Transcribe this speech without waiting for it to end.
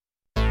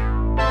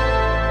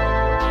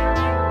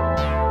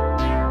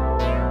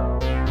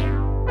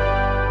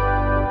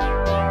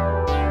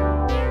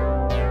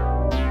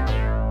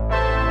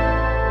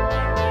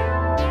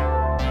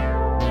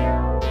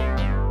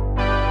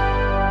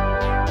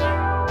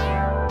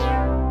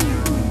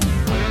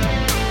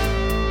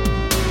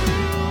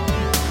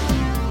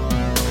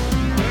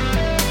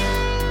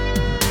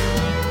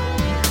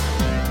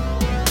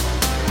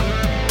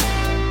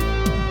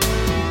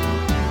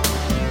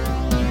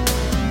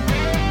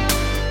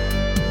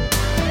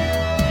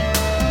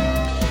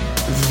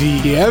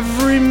The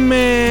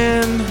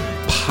Everyman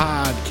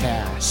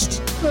Podcast.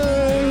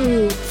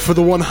 Hey, For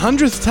the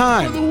 100th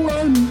time.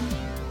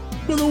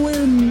 for the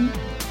win.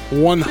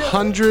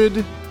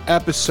 100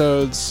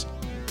 episodes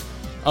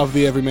of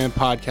the Everyman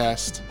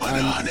Podcast.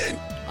 100.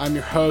 I'm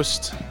your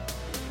host,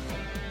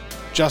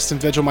 Justin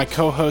Vigil, my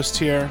co-host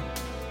here.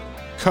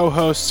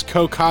 Co-hosts,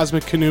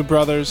 co-Cosmic Canoe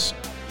Brothers,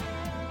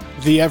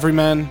 The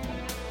Everyman,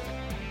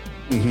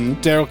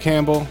 Daryl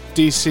Campbell,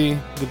 DC,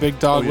 the big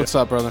dog. Oh, yeah. What's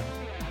up, brother?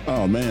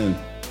 Oh man,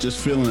 just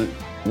feeling it.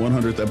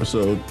 100th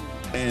episode,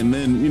 and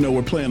then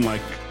we're playing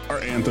like our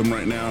anthem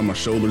right now. My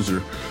shoulders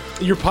are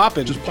You're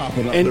popping. just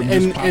popping up. And, They're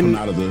and, just popping and,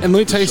 out of the. and let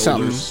me the tell you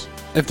shoulders.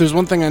 something. If there's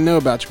one thing I know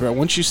about you, bro,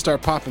 once you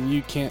start popping,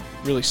 you can't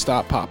really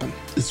stop popping.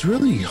 It's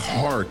really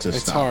hard to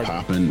It's stop hard.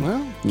 popping. Well,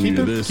 when keep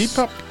you're it, keep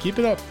up, keep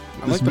it up.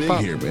 I This like the big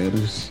pop. here, man.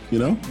 It's,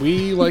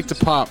 We like to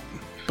pop,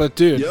 but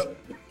dude, Yep.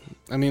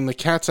 I mean, the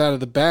cat's out of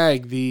the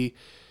bag. The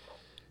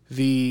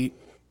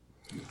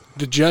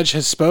judge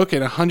has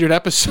spoken. 100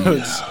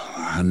 episodes.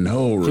 I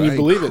know, right? Can you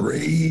believe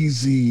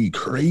it?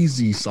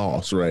 Crazy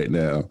sauce right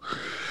now.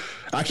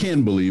 I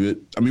can't believe it.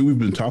 I mean, we've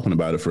been talking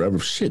about it forever.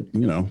 Shit,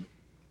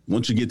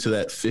 once you get to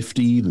that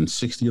 50, then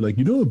 60, you're like,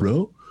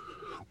 bro,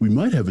 we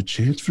might have a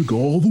chance to go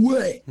all the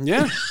way.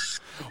 Yeah.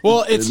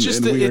 Well, it's And-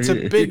 just and we it's are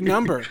a here. big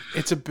number.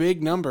 It's a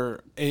big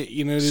number.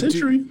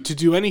 Century. To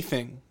do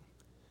anything,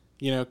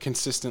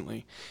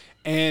 consistently.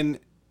 And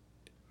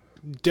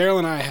Daryl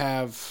and I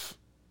have,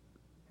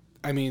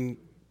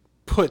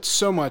 put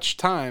so much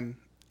time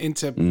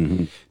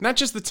into not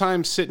just the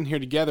time sitting here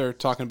together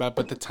talking about,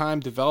 but the time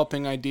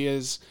developing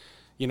ideas,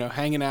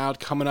 hanging out,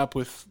 coming up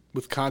with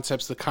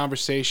concepts, the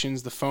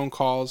conversations, the phone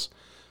calls,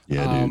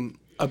 Yeah, dude.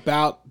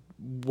 about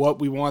what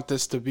we want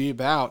this to be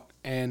about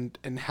and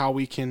how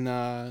we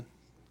can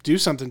do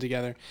something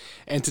together,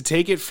 and to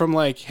take it from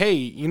like,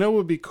 hey, what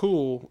would be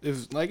cool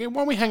if like, hey,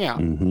 why don't we hang out?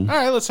 All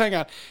right, let's hang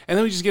out, and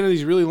then we just get into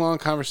these really long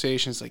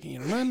conversations like,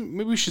 man,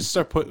 maybe we should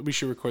we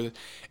should record this,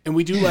 and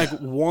we do like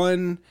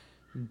one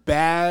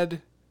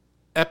bad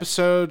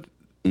episode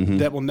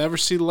that will never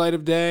see the light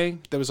of day.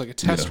 That was like a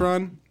test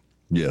run,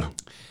 Yeah.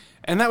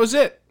 and that was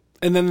it.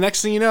 And then the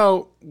next thing you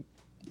know,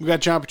 we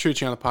got John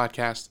Petrucci on the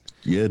podcast.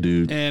 Yeah,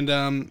 dude.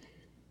 And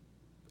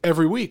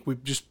every week we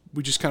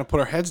just kind of put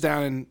our heads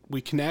down and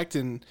we connect.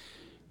 And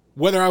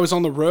whether I was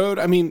on the road,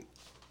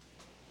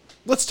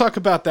 let's talk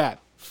about that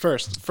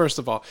first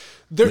of all.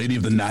 Lady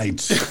of the Night.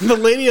 The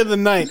lady of the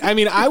night.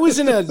 I was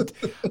in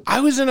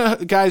a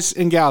guys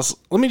and gals.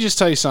 Let me just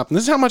tell you something.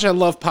 This is how much I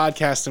love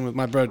podcasting with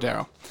my bro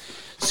Daryl.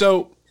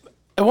 So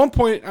at one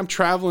point I'm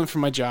traveling for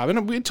my job,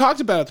 and we talked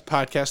about it at the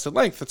podcast at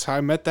length. That's how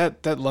I met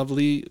that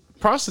lovely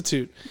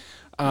prostitute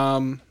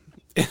in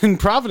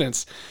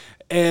Providence.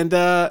 And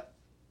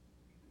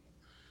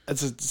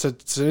it's an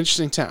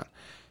interesting town.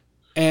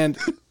 And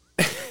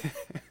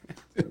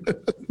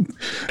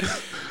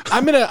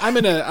I'm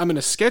in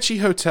a sketchy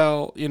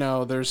hotel.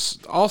 There's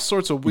all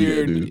sorts of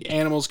weird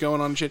animals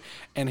going on and shit.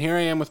 And here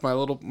I am with my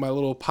little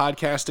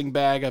podcasting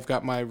bag. I've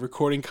got my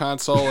recording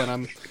console,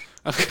 and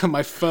I've got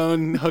my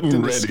phone hooked into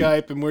Ready.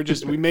 Skype,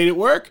 and we made it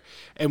work,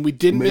 and we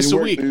didn't miss a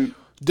week. Dude.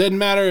 Doesn't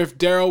matter if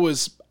Daryl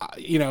was,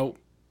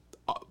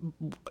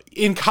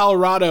 in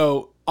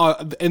Colorado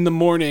in the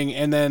morning,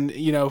 and then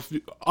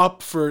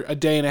up for a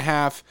day and a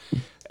half,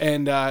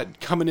 and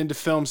coming into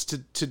films to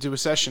do a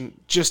session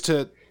just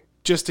to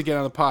get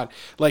on the pod.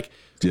 Like,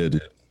 Yeah,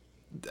 dude.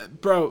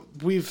 bro,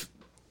 we've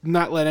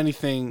not let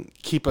anything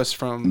keep us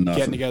from Nothing.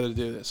 getting together to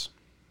do this.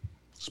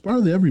 It's part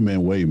of the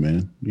everyman way,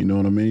 man. You know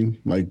what I mean?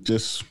 Like,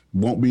 just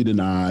won't be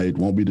denied,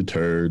 won't be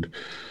deterred,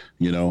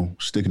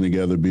 sticking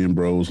together, being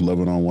bros,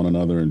 loving on one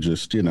another, and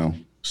just,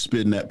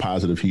 spitting that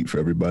positive heat for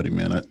everybody,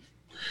 man.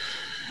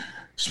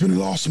 It's been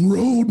an awesome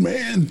road,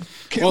 man.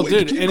 Can't Well, wait to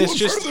dude, keep and going it's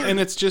just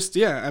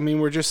further.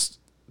 we're just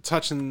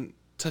touching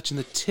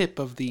the tip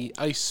of the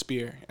ice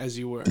spear, as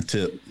you were.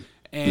 Tip.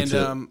 And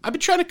tip. I've been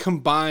trying to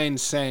combine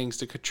sayings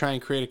to try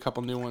and create a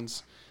couple new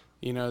ones.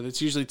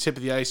 That's usually tip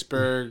of the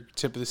iceberg,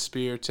 tip of the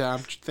spear. I'm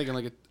thinking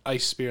like an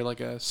ice spear, like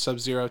a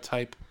Sub-Zero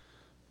type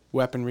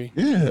weaponry.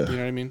 Yeah. You know what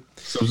I mean?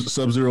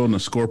 Sub-Zero and the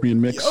Scorpion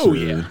mix. Oh, or-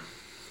 yeah.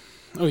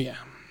 Oh, yeah.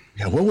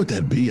 Yeah, what would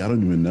that be? I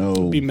don't even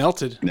know. Be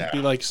melted. Nah. Be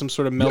like some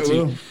sort of well.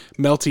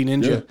 melty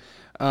ninja.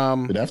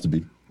 It'd have to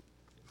be.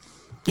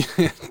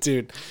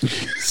 Dude.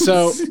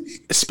 So,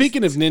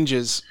 speaking of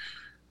ninjas,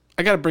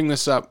 I got to bring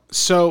this up.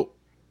 So,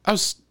 I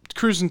was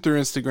cruising through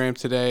Instagram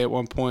today at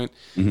one point,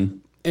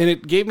 and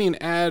it gave me an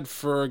ad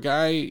for a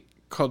guy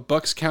called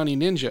Bucks County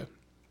Ninja.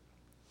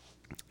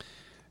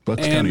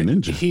 Bucks And County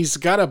Ninja. he's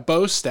got a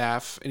bow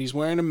staff, and he's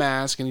wearing a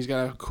mask, and he's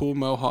got a cool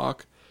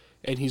mohawk,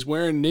 and he's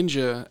wearing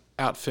ninja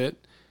outfit.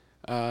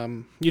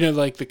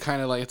 Like the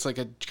kind of like, it's like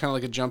a kind of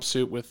like a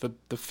jumpsuit with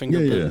the finger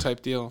boot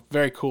type deal.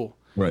 Very cool.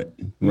 Right.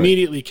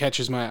 Immediately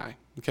catches my eye.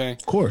 Okay.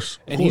 Of course.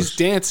 And he's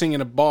dancing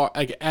in a bar,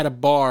 like at a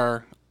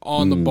bar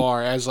on the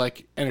bar as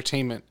like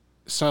entertainment.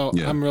 So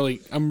Yeah. I'm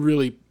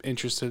really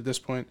interested at this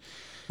point.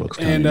 Bucks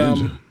County And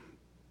Ninja.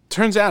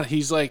 turns out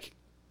he's like,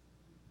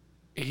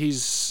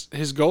 his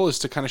goal is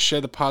to kind of share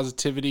the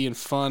positivity and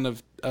fun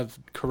of of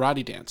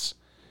karate dance.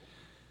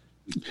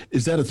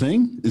 Is that a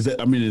thing? Is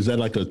that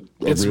like a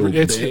real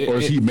dance? Or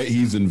is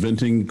he's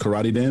inventing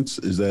karate dance?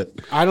 Is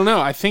that? I don't know.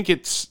 I think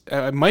it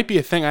might be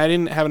a thing. I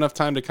didn't have enough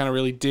time to kind of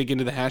really dig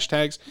into the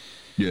hashtags.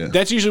 Yeah.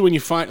 That's usually when you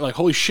find, like,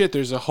 holy shit,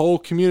 there's a whole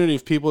community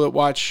of people that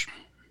watch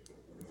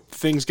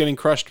things getting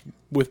crushed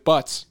with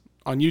butts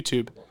on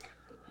YouTube.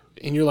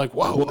 And you're like,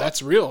 whoa,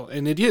 that's real.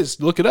 And it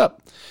is. Look it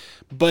up.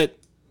 But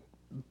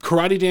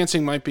karate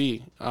dancing might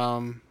be.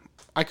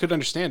 I could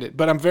understand it.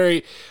 But I'm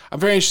very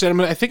interested.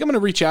 I think I'm going to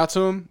reach out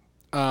to him.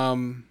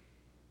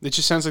 It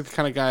just sounds like the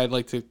kind of guy I'd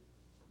like to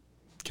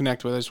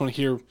connect with. I want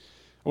to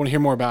hear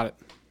more about it.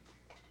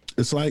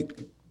 It's like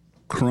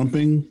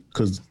crumping,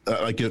 because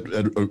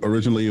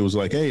originally it was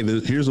like, hey,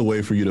 here's a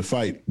way for you to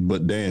fight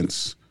but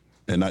dance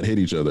and not hit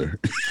each other.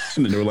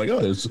 And then they were like,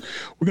 oh,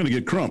 we're gonna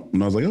get crump.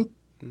 And I was like, oh,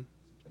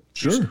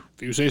 sure,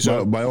 if you say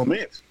so, by all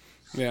means.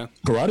 Yeah,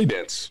 karate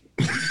dance.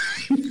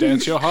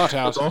 Dance your heart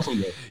out. That's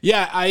awesome, though.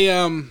 Yeah,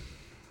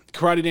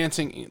 karate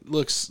dancing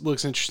looks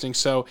interesting.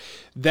 So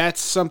that's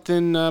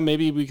something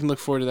maybe we can look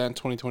forward to that in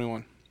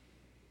 2021.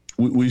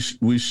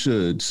 We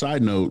should.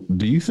 Side note,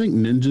 do you think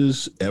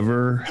ninjas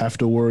ever have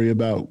to worry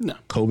about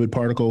COVID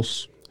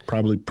particles?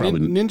 Probably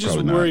ninjas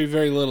probably worry not.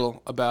 very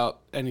little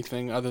about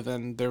anything other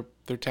than their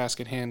task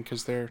at hand,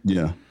 because they're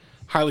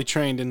highly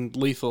trained and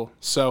lethal.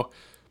 So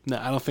no,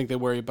 I don't think they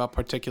worry about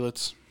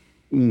particulates.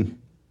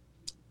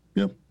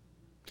 Yep.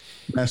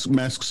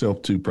 Masks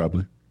help too,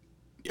 probably.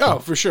 Oh,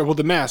 for sure. Well,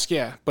 the mask,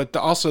 yeah, but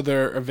also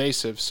they're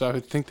evasive, so I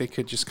would think they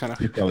could just kind of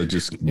probably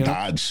just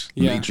dodge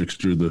matrix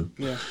through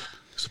the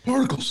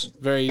particles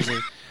very easily.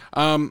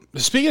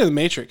 Speaking of the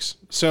Matrix,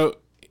 so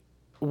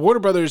Warner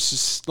Brothers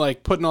is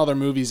like putting all their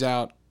movies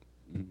out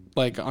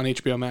like on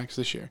HBO Max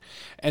this year,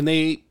 and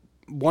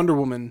Wonder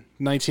Woman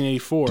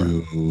 1984.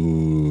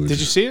 Dude. Did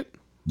you see it?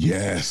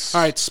 Yes.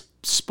 All right.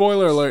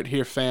 Spoiler alert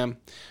here, fam.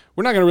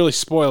 We're not going to really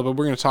spoil, but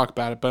we're going to talk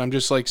about it. But I'm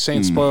just like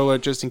saying spoiler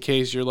alert just in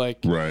case you're like,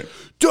 right.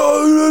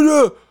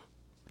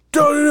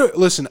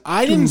 Listen,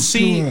 I didn't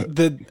see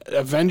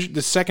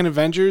the second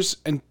Avengers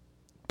and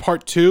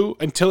Part 2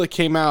 until it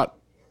came out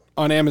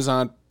on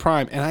Amazon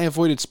Prime, and I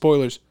avoided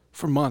spoilers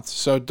for months.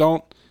 So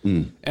don't.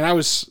 And I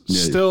was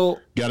still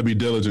got to be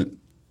diligent.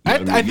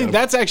 I think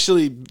that's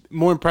actually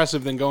more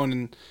impressive than going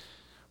and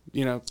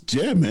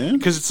yeah, man,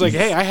 because it's like,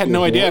 hey, I had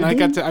no idea, and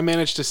I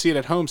managed to see it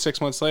at home 6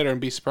 months later and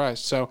be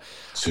surprised. So,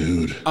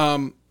 dude,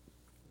 Wonder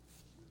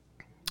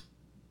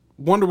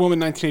Woman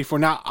 1984.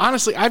 Now,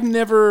 honestly, I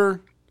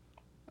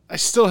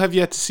still have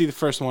yet to see the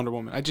first Wonder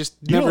Woman. I just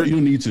never.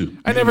 You need to.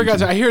 I never got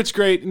to. I hear it's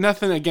great.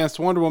 Nothing against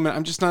Wonder Woman.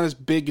 I'm just not as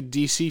big a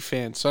DC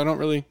fan, so I don't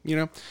really,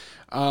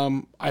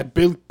 I'm a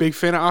big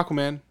fan of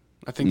Aquaman.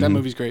 I think that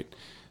movie's great.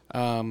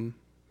 But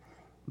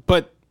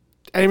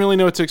I didn't really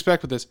know what to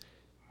expect with this.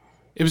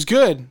 It was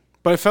good,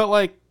 but I felt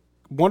like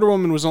Wonder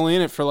Woman was only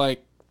in it for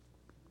like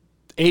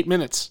 8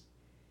 minutes,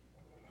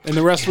 and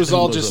the rest was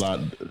all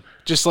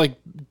just like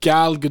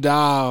Gal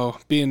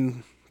Gadot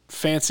being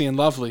fancy and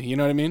lovely. You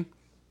know what I mean?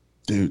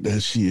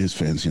 Dude, she is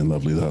fancy and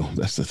lovely, though.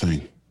 That's the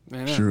thing.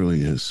 She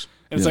really is.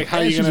 And it's like, how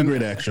are you she's a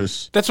great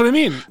actress. That's what I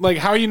mean. Like,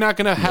 how are you not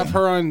going to have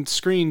her on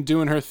screen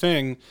doing her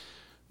thing,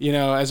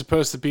 as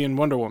opposed to being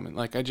Wonder Woman?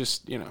 Like, I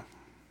just, You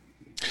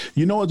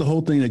know what? The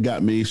whole thing that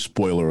got me,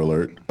 spoiler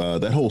alert,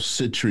 that whole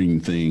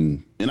citrine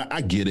thing, and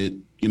I get it,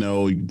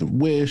 the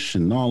wish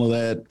and all of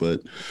that,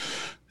 but,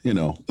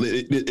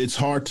 it's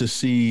hard to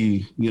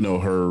see,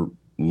 her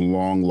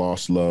long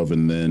lost love,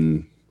 and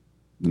then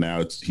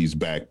now he's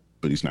back,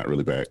 but he's not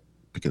really back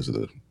because of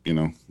the,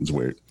 it's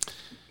weird.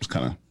 It's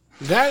kind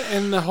of that,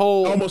 and the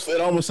whole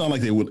it almost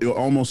sounded like it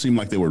almost seemed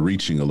like they were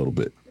reaching a little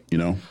bit,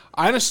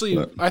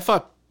 Honestly, I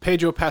thought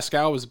Pedro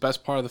Pascal was the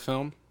best part of the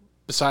film,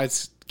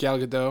 besides Gal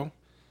Gadot.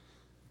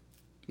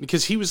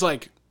 Because he was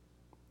like,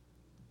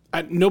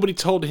 nobody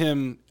told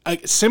him,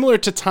 similar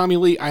to Tommy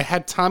Lee. I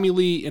had Tommy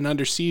Lee in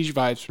Under Siege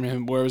vibes from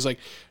him, where it was like,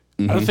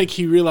 I don't think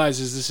he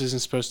realizes this isn't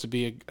supposed to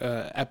be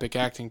a epic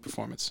acting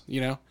performance.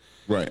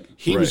 Right.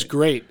 He was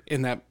great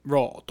in that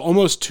role,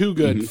 almost too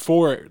good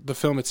for the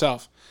film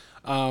itself.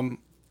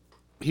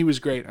 He was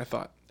great, I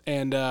thought,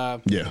 and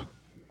I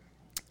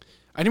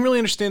didn't really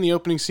understand the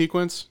opening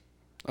sequence.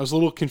 I was a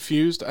little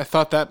confused. I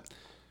thought that.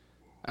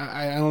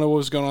 I don't know what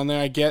was going on there.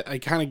 I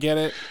kind of get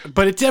it,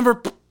 but it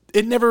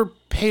never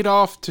paid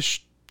off.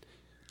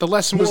 The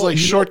lesson was like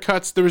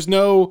shortcuts. There was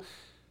no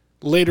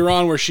later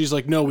on where she's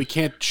like, no, we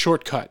can't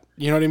shortcut.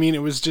 You know what I mean?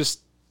 It was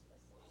just.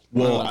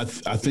 Well, I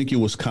think it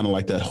was kind of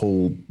like that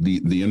whole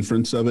the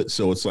inference of it.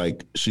 So it's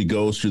like she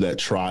goes through that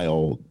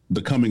trial,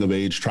 the coming of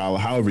age trial,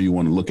 however you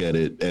want to look at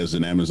it, as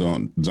an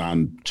Amazon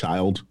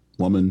child,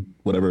 woman,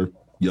 whatever,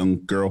 young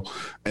girl,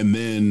 and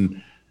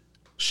then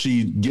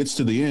she gets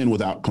to the end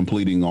without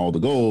completing all the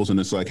goals, and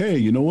it's like, hey,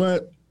 you know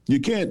what?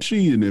 You can't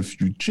cheat, and if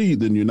you cheat,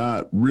 then you're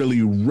not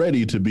really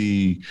ready to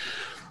be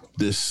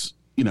this,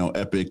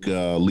 epic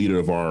leader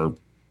of our,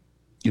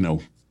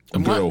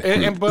 girl.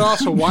 But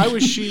also, why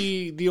was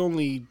she the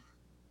only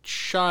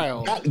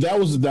child? That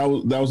was.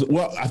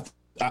 Well,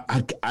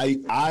 I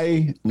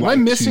am I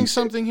missing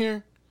something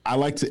here? I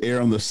like to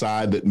err on the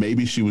side that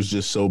maybe she was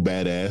just so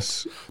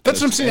badass. That's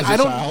what I'm saying. I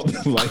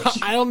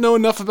don't know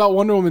enough about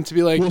Wonder Woman to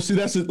be like. Well, see,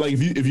 that's it. Like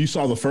if you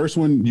saw the first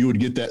one, you would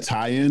get that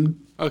tie-in.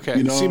 Okay,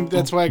 you know? See,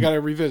 that's why I got to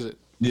revisit.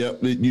 Yeah,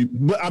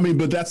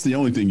 but that's the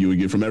only thing you would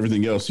get from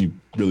everything else. You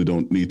really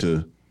don't need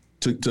to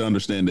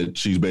understand that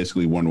she's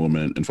basically Wonder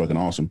Woman and fucking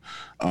awesome.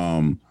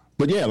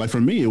 But yeah, like for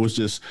me, it was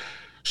just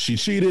she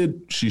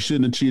cheated. She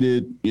shouldn't have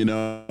cheated. You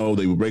know,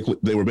 they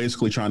were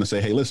basically trying to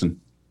say, hey, listen,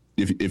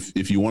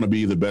 if you want to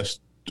be the best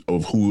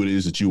of who it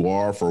is that you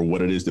are for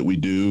what it is that we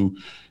do,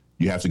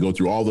 you have to go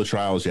through all the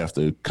trials. You have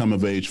to come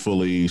of age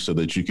fully so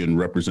that you can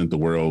represent the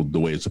world the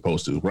way it's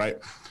supposed to, right?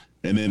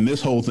 And then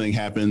this whole thing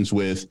happens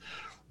with,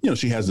 you know,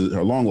 she has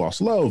her long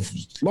lost love,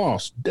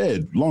 lost,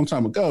 dead, long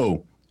time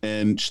ago.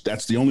 And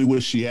that's the only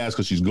wish she has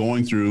because she's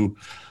going through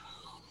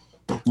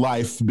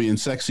life being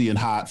sexy and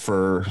hot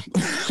for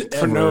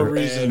no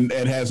reason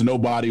and has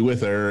nobody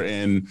with her.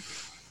 And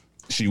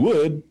she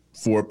would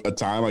for a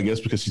time, I guess,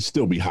 because she'd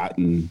still be hot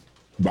and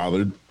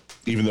bothered,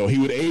 even though he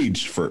would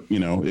age for, you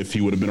know, if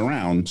he would have been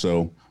around.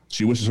 So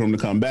she wishes for him to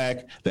come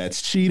back.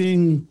 That's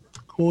cheating,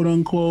 quote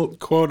unquote.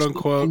 Quote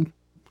unquote.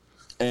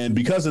 And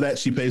because of that,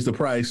 she pays the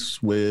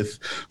price with,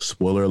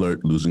 spoiler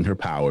alert, losing her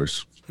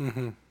powers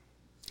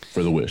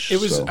for the wish.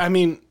 It was, I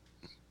mean,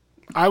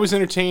 I was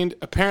entertained.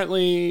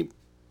 Apparently,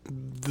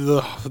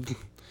 the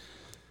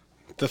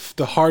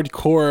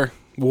hardcore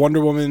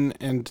Wonder Woman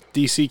and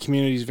DC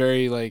community is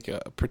very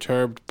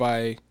perturbed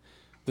by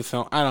the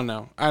film. I don't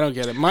know. I don't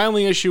get it. My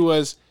only issue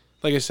was,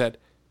 like I said,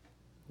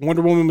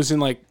 Wonder Woman was in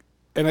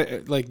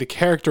the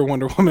character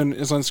Wonder Woman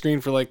is on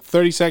screen for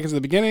 30 seconds at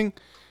the beginning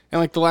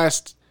and the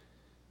last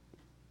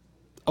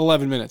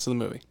 11 minutes of the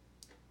movie.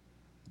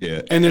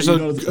 Yeah. And there's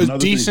a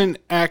decent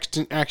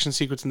action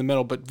sequence in the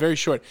middle, but very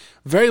short.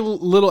 Very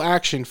little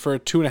action for a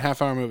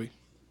 2.5-hour movie.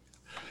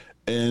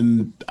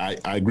 And I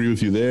agree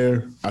with you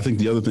there. I think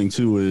the other thing,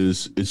 too,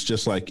 is it's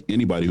just like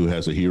anybody who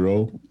has a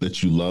hero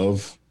that you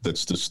love,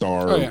 that's the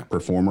star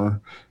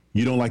performer.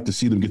 You don't like to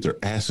see them get their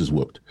asses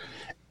whooped.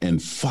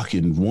 And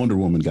fucking Wonder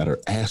Woman got her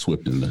ass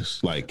whipped in this.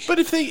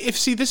 But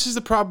see, this is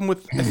the problem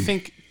with, I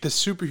think, the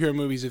superhero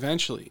movies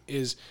eventually,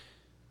 is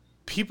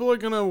people are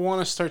going to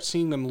want to start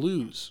seeing them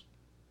lose.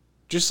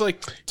 Just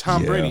like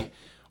Tom Brady,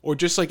 or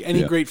just like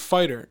any great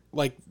fighter.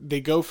 Like,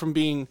 they go from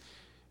being,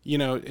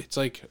 it's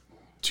like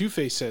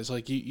Two-Face says, you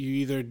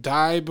either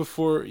die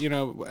before,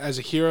 as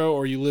a hero,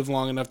 or you live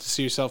long enough to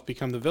see yourself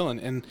become the villain.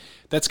 And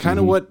that's kind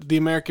of what the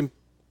American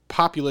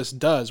populace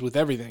does with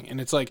everything.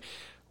 And it's like,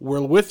 we're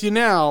with you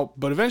now,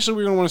 but eventually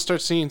we're going to want to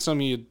start seeing some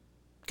of you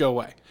go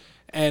away.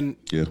 And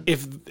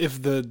if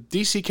the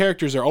DC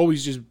characters are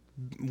always just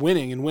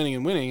winning and winning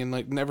and winning,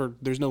 and never,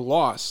 there's no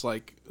loss.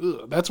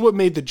 That's what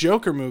made the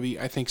Joker movie,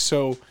 I think,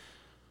 so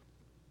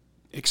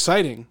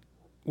exciting.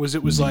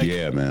 It was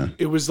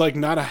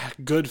not a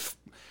good,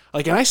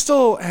 and I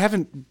still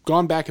haven't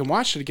gone back and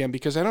watched it again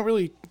because I don't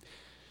really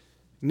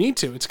need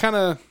to. It's kind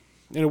of,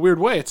 in a weird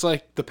way, it's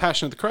like the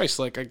Passion of the Christ.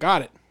 I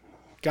got it,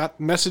 got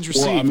message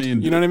received. Well, I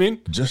mean, you know what I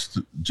mean? Just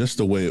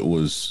the way it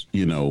was,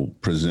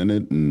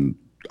 presented, and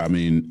I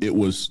mean, it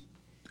was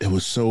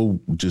so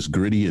just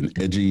gritty and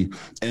edgy,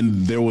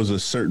 and there was a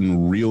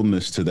certain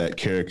realness to that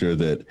character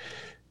that,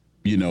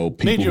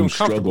 people who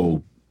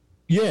struggle,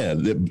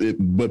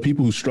 but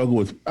people who struggle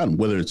with, I don't know,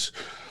 whether it's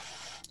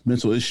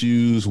mental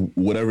issues,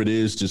 whatever it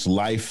is, just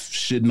life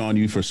shitting on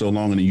you for so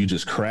long, and then you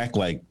just crack,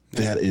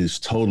 that is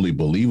totally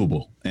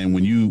believable. And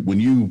when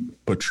you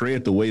portray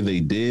it the way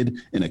they did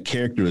in a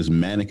character as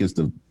manic as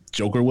the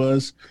Joker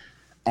was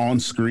on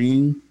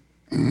screen,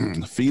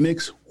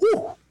 Phoenix,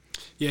 whoo.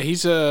 Yeah,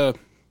 he's a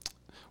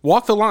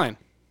Walk the Line.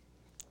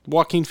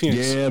 Joaquin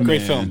Phoenix. Yeah, great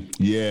man. film.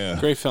 Yeah.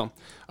 Great film.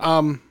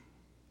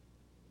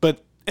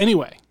 But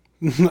anyway,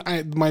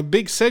 my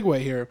big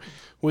segue here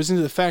was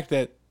into the fact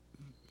that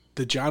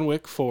the John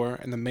Wick 4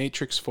 and the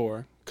Matrix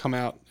 4 come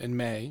out in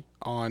May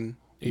on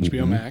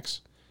HBO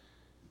Max.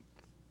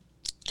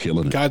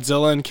 Killing it.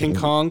 Godzilla and King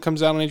Kong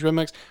comes out on HBO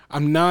Max.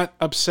 I'm not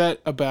upset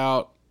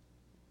about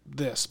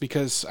this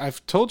because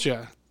I've told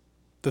you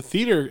the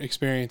theater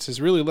experience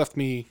has really left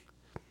me,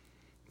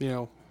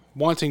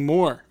 wanting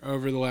more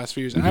over the last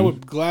few years. And I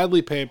would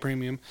gladly pay a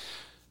premium.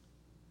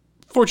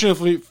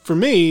 Fortunately for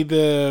me,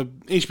 the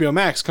HBO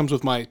Max comes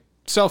with my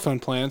cell phone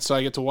plan, so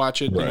I get to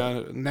watch it.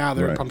 Right. Now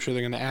I'm sure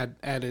they're going to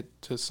add it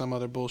to some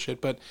other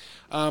bullshit, but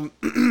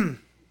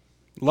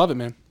love it,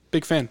 man.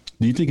 Big fan.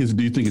 Do you think it's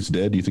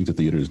dead? Do you think the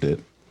theater is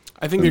dead?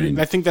 I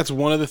think that's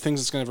one of the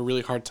things that's going to have a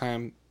really hard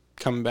time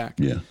coming back.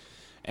 Yeah.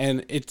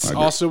 And it's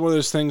also one of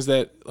those things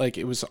that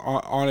it was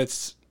on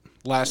its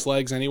last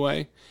legs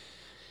anyway.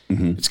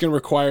 It's going to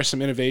require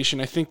some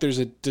innovation. I think there's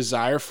a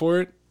desire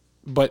for it,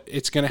 but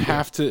it's going to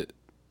have to.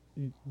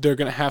 They're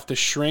going to have to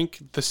shrink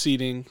the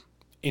seating,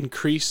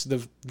 increase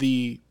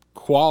the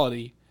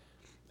quality,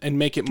 and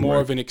make it more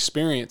of an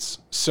experience.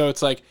 So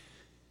it's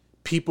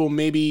people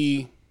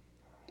maybe,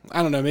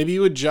 I don't know, maybe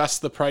you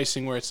adjust the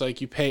pricing where it's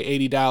you pay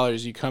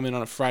 $80, you come in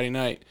on a Friday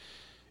night,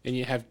 and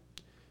you have,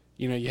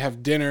 you know, you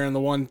have dinner on the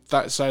one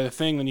side of the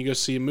thing, then you go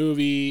see a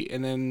movie,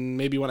 and then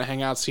maybe you want to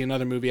hang out, see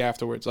another movie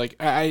afterwards. Like,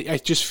 I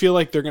just feel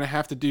like they're going to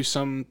have to do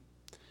some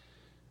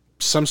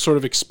sort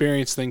of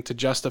experience thing to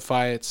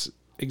justify its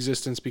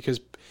existence, because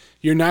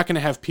you're not going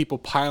to have people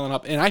piling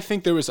up. And I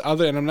think there was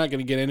other, and I'm not going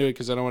to get into it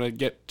because I don't want to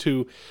get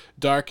too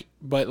dark,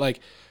 but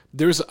like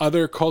there's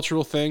other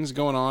cultural things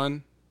going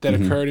on that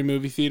occurred in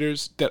movie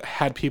theaters that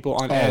had people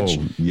on edge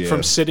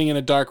from sitting in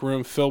a dark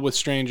room filled with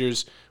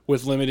strangers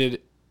with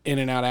limited in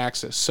and out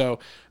access. So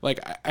like,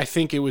 I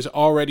think it was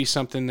already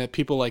something that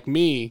people like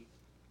me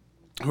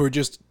who are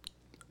just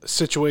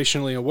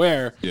situationally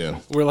aware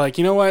were like,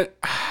 you know what?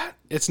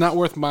 It's not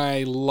worth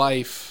my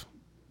life.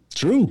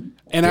 True.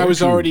 And I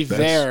was already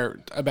there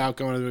about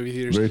going to the movie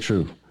theaters. Very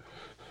true.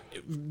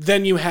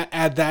 Then you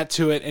add that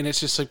to it, and it's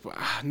just like,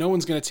 no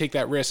one's going to take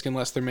that risk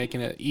unless they're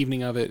making an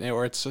evening of it,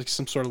 or it's like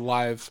some sort of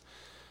live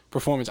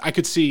performance. I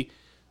could see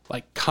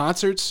like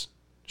concerts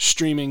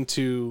streaming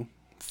to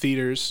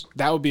theaters.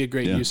 That would be a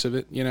great use of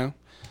it, you know?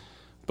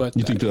 But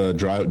you think the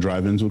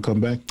drive-ins would come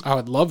back? I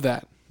would love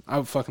that. I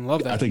would fucking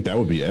love that. I think that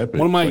would be epic.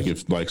 One of my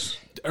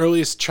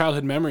earliest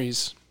childhood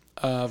memories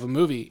of a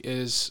movie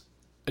is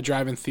a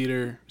drive-in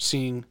theater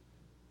seeing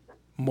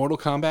Mortal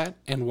Kombat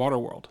and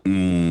Waterworld.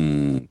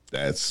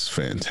 That's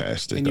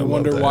fantastic. And you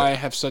wonder why I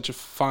have such a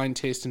fine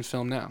taste in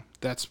film now.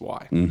 That's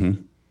why.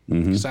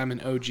 Because I'm an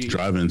OG.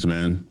 Drive-ins,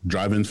 man.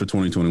 Drive-ins for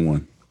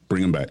 2021.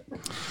 Bring them back.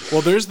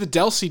 Well, there's the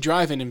Delsey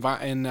Drive-in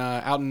out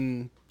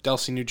in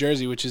Delsey, New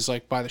Jersey, which is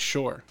like by the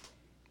shore.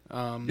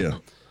 Are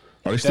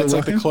they still that's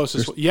like working? The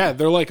closest. Yeah,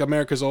 they're like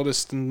America's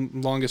oldest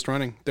and longest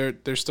running.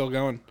 They're still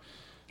going.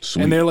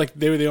 Sweet. And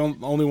they were the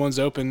only ones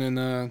open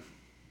in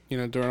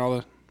during all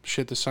the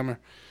shit this summer.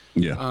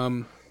 Yeah.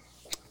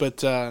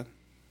 But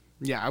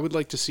I would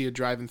like to see a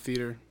drive-in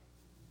theater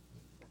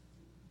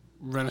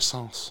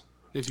renaissance,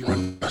 if you will.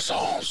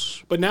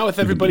 Renaissance. But now with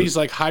everybody's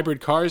like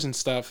hybrid cars and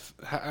stuff,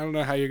 I don't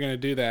know how you're going to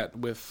do that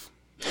with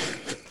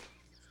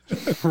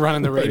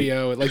running the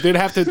radio. Like they'd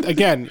have to,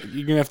 again,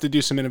 you're going to have to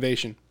do some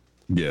innovation.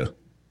 Yeah.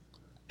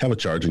 Have a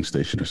charging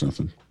station or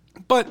something.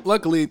 But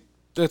luckily,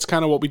 that's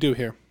kind of what we do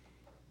here.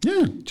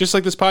 Yeah. Just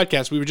like this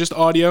podcast. We were just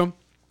audio.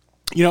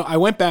 You know, I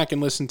went back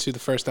and listened to the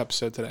first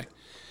episode today.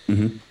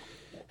 And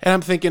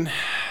I'm thinking,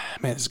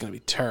 man, this is going to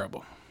be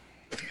terrible.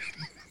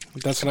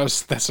 That's what I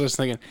was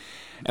thinking.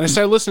 And I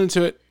started listening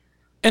to it,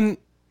 and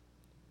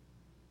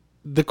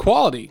the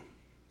quality,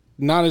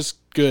 not as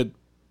good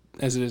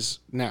as it is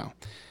now.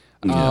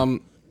 Yeah.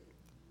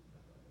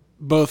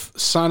 Both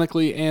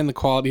sonically and the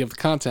quality of the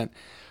content.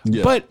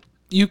 Yeah. But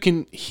you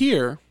can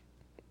hear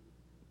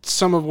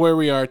some of where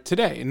we are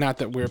today. And not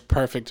that we're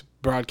perfect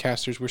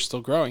broadcasters, we're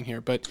still growing here.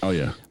 But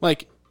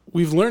like,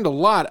 we've learned a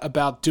lot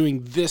about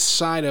doing this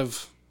side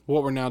of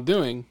what we're now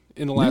doing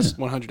in the last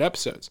 100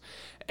 episodes.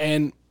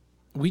 And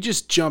we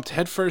just jumped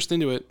headfirst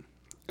into it.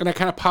 And I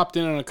kind of popped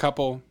in on a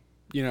couple,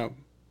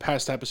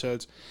 past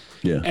episodes.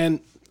 Yeah. And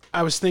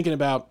I was thinking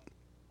about,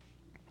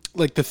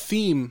 like, the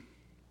theme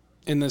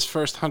in this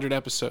first 100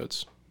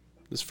 episodes,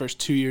 this first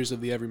 2 years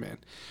of the Everyman,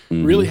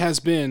 really has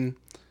been,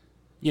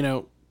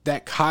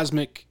 that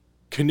cosmic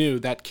canoe,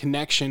 that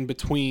connection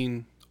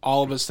between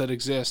all of us that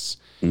exists.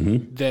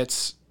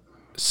 That's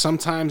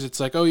sometimes it's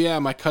like, oh yeah,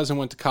 my cousin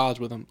went to college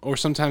with him, or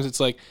sometimes it's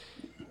like,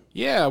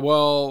 yeah,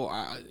 well,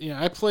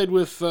 I played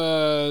with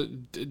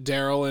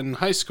Daryl in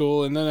high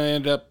school, and then I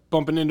ended up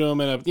bumping into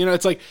him, and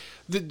it's like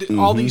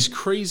all these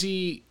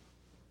crazy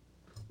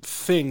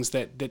things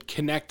that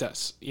connect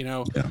us,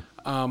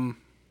 and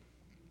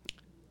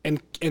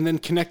then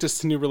connect us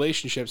to new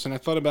relationships. And I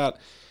thought about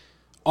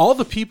all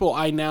the people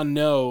I now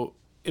know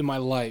in my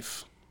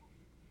life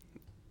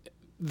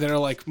that are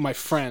like my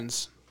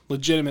friends,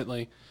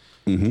 legitimately,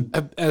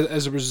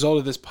 as a result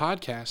of this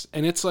podcast.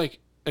 And it's like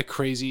a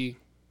crazy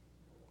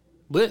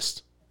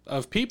list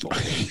of people.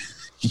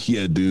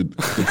 Yeah, dude.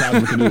 The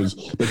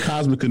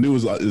cosmic canoe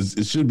is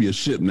it should be a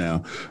ship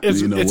now.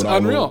 It's with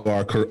unreal. All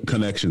our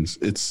connections.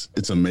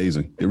 It's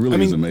amazing. It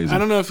really is amazing. I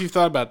don't know if you've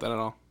thought about that at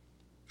all.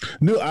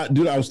 No,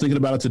 I was thinking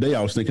about it today.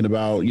 I was thinking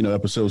about,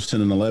 episodes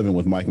 10 and 11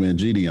 with Mike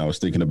Mangini. I was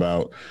thinking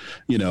about,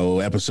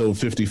 episode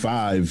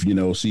 55,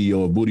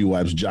 CEO of Booty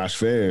Wipes, Josh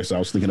Ferris. I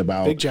was thinking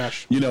about, Big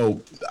Josh,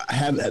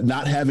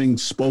 not having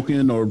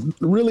spoken or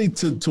really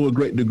to a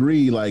great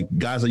degree, like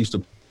guys I used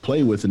to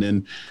play with. And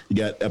then you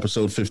got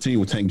episode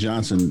 15 with Tank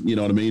Johnson, you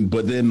know what I mean?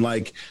 But then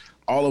like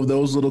all of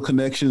those little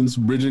connections,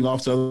 bridging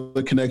off to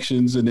other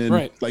connections. And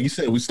then, like you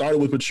said, we started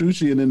with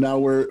Petrucci, and then now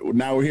we're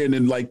here. And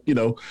then like,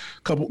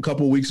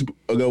 couple weeks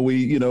ago,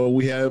 we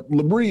had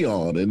Labrie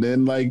on, and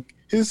then like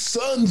his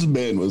son's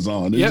band was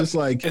on. It's just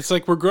like, it's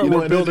like we're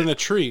building a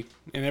tree,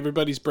 and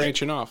everybody's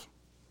branching off.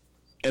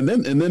 And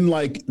then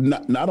like,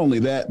 not only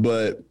that,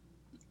 but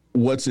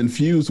what's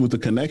infused with the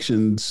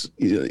connections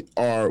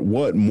are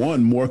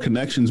more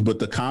connections, but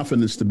the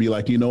confidence to be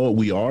like,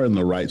 we are in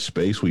the right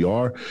space. We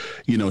are,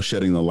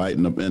 shedding the light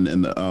and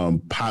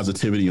the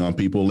positivity on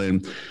people.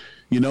 And,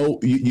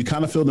 you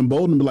kind of feel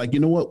emboldened to be like, you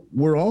know what,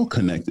 we're all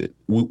connected.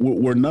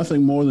 We're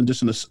nothing more than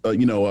just what do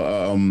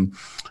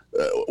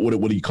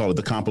you call it?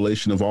 The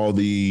compilation of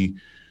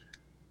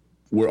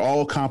we're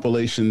all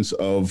compilations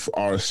of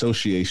our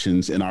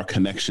associations and our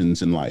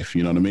connections in life.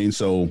 You know what I mean?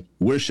 So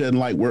we're shedding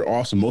light. We're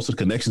awesome. Most of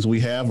the connections we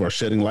have are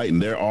shedding light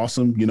and they're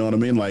awesome. You know what I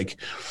mean? Like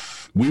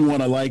we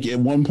want to at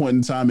one point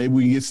in time, maybe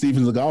we can get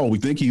Steven Seagal. We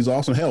think he's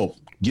awesome. Hell,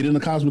 get in the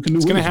Cosmic Canoe.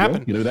 It's going to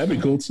happen. Bro. That'd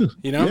be cool too.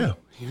 Yeah.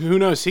 Who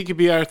knows? He could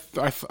be our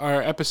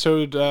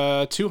episode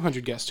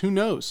 200 guest. Who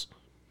knows?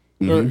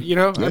 Mm-hmm.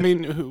 Or, I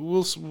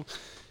mean,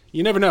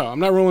 you never know. I'm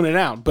not ruling it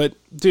out, but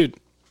dude,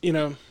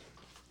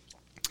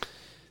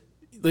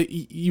 like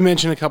you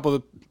mentioned a couple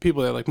of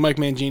people there, like Mike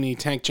Mangini,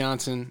 Tank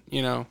Johnson,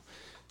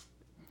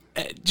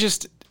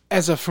 just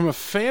from a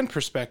fan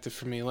perspective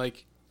for me,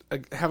 like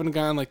having a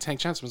guy on like Tank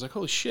Johnson was like,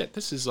 holy shit,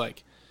 this is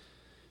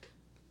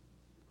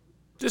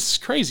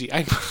crazy.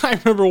 I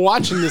remember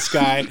watching this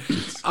guy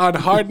on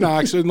Hard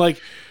Knocks and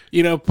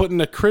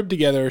putting a crib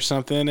together or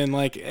something and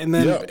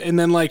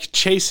then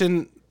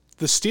chasing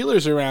the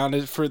Steelers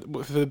around for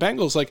the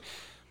Bengals. Like,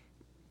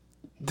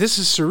 this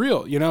is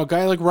surreal. A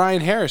guy like Ryan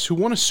Harris who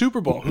won a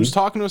Super Bowl, who's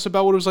talking to us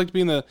about what it was like to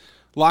be in the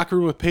locker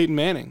room with Peyton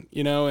Manning,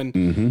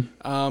 and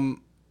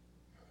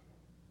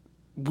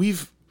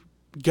we've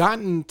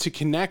gotten to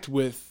connect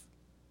with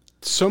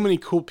so many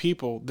cool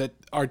people that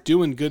are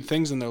doing good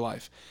things in their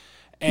life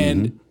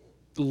and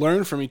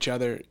learn from each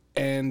other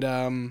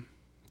and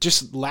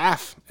just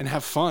laugh and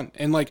have fun.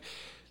 And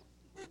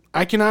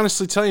I can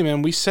honestly tell you,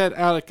 man, we set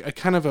out a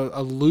kind of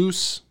a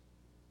loose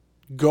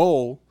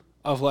goal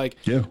of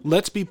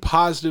let's be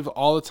positive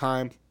all the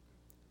time.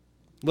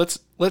 Let's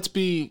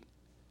be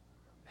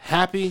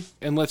happy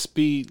and let's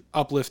be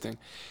uplifting.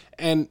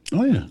 And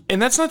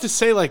and that's not to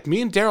say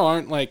me and Daryl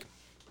aren't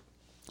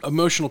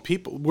emotional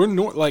people. We're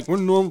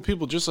normal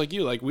people just like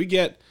you. We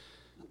get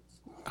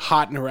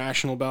hot and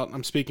irrational about,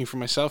 I'm speaking for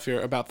myself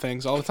here, about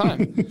things all the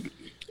time.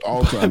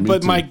 All the time.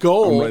 But my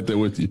goal, I'm right there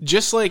with you.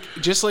 Just like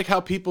how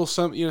people,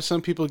 some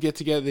people get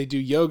together, they do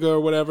yoga or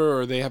whatever,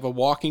 or they have a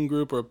walking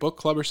group or a book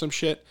club or some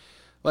shit.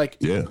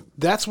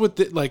 That's what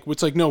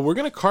it's no, we're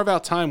going to carve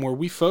out time where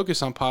we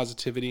focus on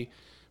positivity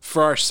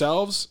for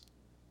ourselves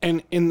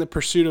and in the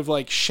pursuit of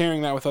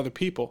sharing that with other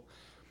people.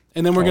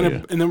 And then we're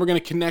going to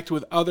connect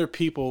with other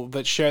people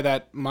that share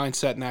that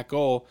mindset and that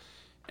goal.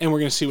 And we're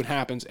going to see what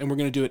happens. And we're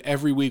going to do it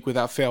every week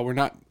without fail. We're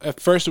not, at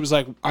first it was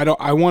I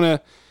want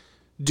to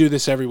do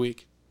this every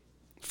week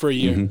for a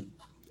year.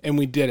 And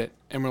we did it.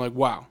 And we're like,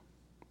 wow,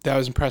 that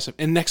was impressive.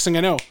 And next thing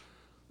I know,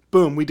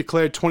 boom, we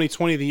declared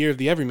 2020 the year of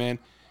the Everyman.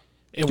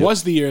 It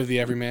was the year of the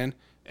Everyman.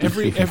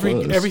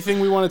 Everything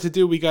we wanted to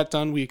do, we got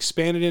done. We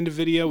expanded into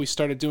video. We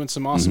started doing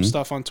some awesome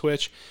stuff on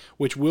Twitch,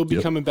 which will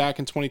be coming back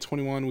in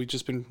 2021. We're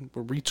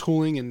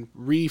retooling and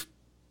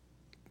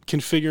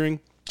reconfiguring.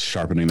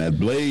 Sharpening that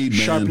blade, man.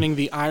 Sharpening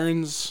the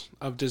irons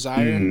of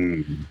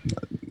desire.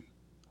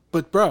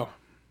 But, bro,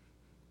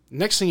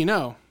 next thing you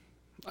know,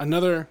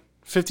 another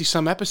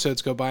 50-some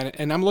episodes go by,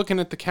 and I'm looking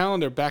at the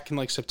calendar back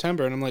in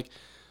September, and I'm like,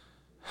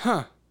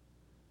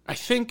 I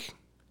think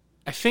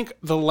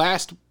the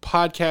last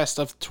podcast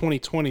of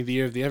 2020, the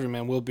year of the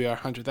Everyman, will be our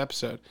 100th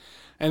episode.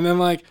 And then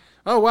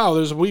oh wow,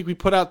 there's a week we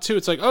put out 2.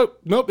 It's oh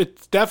nope,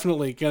 it's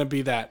definitely gonna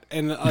be that.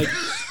 And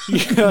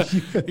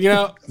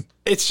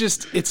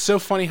it's so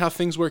funny how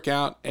things work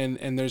out,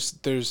 and there's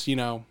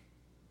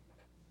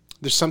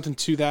something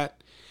to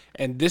that.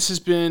 And this has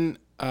been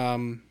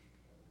an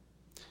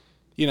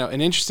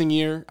interesting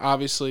year,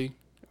 obviously,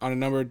 on a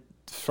number of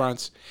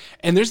fronts.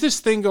 And there's this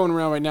thing going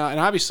around right now, and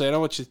obviously I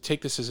don't want you to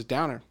take this as a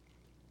downer,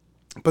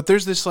 but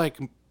there's this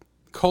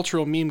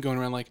cultural meme going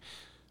around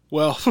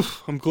well,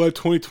 I'm glad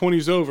 2020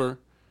 is over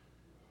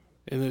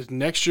and the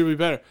next year will be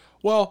better.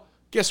 Well,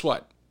 guess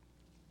what?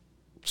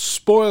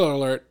 Spoiler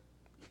alert.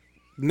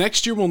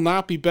 Next year will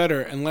not be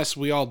better unless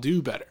we all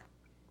do better.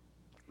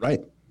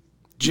 Right.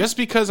 Just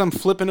because I'm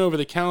flipping over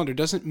the calendar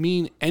doesn't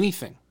mean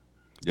anything.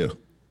 Yeah.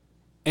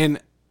 And,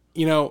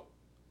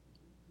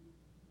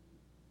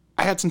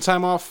 I had some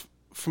time off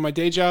from my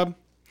day job,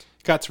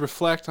 got to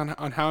reflect on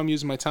how I'm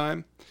using my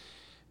time,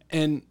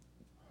 and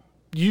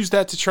use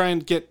that to try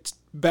and get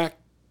back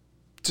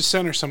to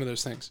center some of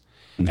those things.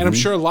 And I'm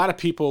sure a lot of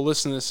people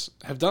listening to this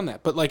have done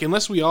that. But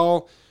unless we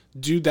all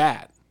do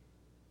that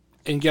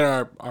and get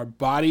our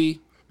body,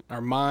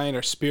 our mind,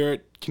 our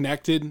spirit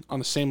connected on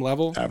the same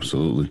level.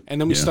 Absolutely. And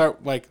then we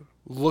start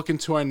looking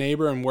to our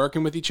neighbor and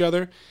working with each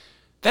other.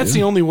 That's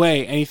the only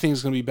way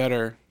anything's going to be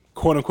better,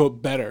 quote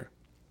unquote, better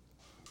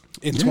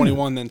in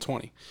 21 than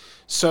 20.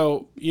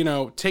 So,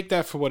 take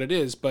that for what it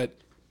is. But,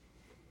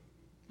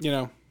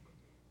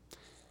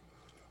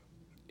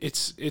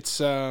 it's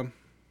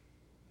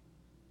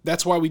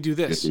that's why we do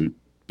this,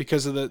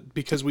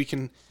 because we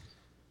can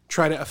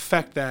try to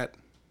affect that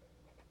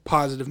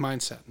positive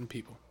mindset in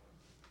people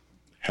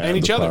and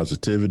each other.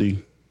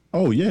 Positivity.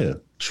 Oh yeah,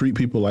 treat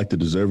people like they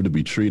deserve to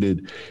be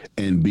treated,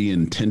 and be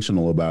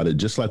intentional about it.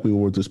 Just like we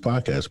were with this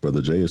podcast,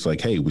 Brother Jay. It's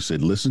hey, we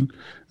said listen,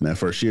 in that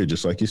first year,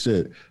 just like you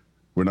said,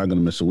 we're not going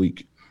to miss a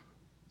week.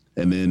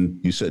 And then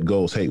you set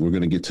goals. Hey, we're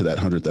going to get to that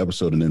 100th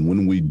episode. And then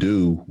when we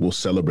do, we'll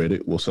celebrate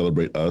it. We'll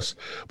celebrate us,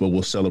 but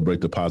we'll celebrate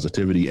the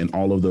positivity and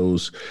all of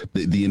those,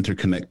 the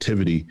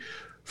interconnectivity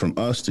from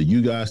us to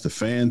you guys, to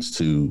fans,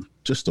 to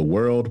just the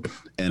world,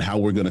 and how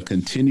we're going to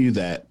continue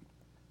that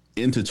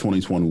into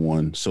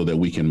 2021 so that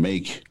we can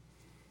make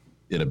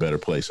it a better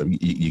place. I mean,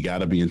 you got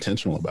to be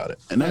intentional about it.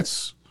 And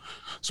it's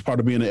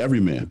part of being an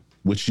everyman,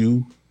 which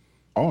you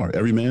are,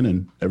 every man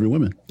and every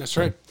woman. That's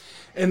right.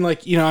 And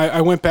like, you know,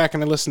 I went back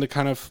and I listened to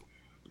kind of,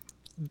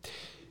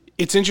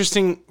 it's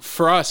interesting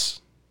for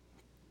us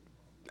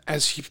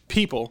as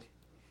people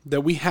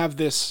that we have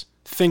this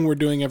thing we're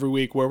doing every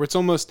week where it's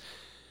almost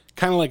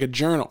kind of like a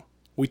journal.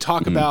 We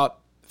talk about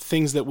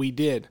things that we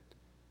did.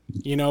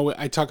 You know,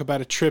 I talk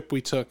about a trip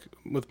we took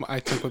with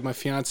my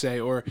fiance,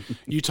 or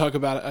you talk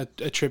about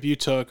a trip you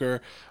took,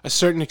 or a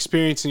certain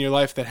experience in your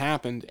life that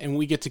happened, and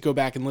we get to go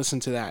back and listen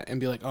to that and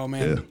be like, oh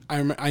man,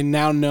 I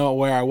now know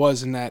where I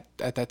was in that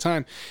at that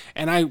time.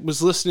 And I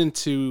was listening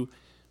to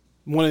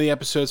one of the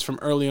episodes from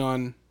early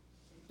on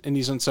in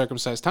these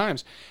uncircumcised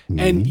times,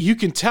 and you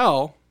can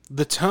tell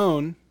the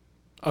tone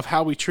of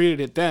how we treated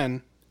it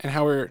then and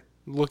how we're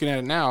looking at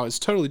it now is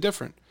totally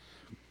different.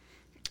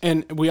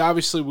 And we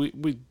obviously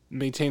we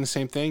maintain the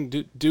same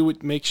thing. Do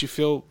what makes you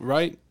feel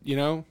right. You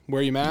know,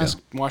 wear your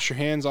mask, wash your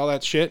hands, all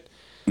that shit.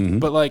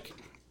 But like,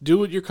 do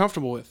what you're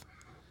comfortable with.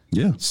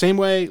 Yeah. Same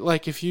way,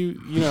 like if you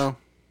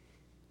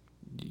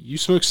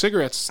smoke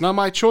cigarettes, it's not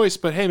my choice.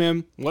 But hey,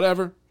 man,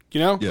 whatever.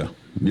 You know. Yeah.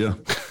 Yeah.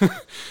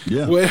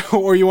 Yeah.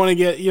 Or you want to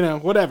get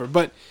whatever.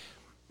 But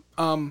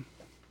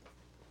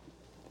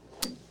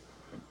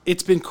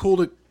it's been cool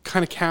to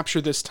kind of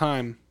capture this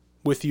time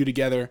with you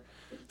together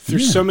through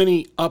so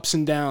many ups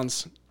and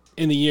downs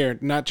in the year,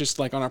 not just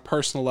like on our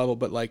personal level,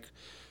 but like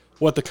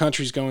what the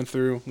country's going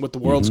through, what the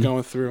world's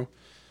going through,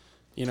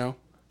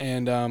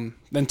 and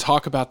then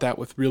talk about that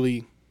with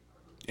really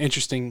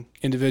interesting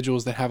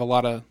individuals that have a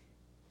lot of,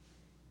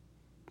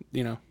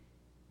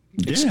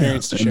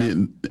 experience to share.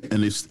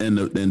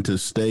 And to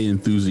stay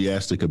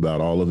enthusiastic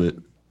about all of it,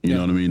 you know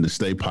what I mean? To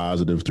stay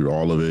positive through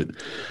all of it.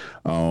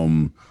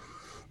 And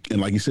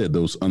like you said,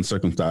 those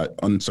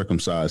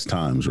uncircumcised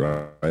times,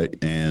 right?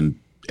 And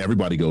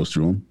everybody goes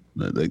through them.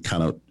 That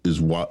kind of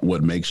is what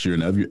makes you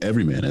an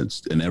everyman.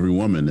 It's an every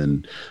woman,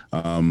 and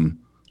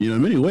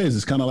in many ways,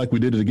 it's kind of like we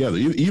did it together.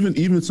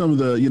 Even some of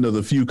the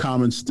the few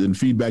comments and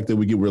feedback that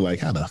we get, we're like,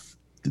 how the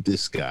did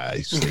this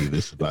guy say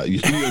this about you?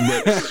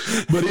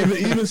 but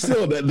even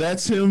still,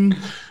 that's him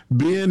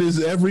being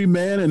his every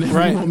man and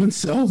every woman's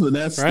self, and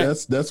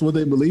that's what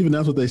they believe and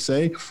that's what they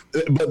say.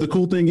 But the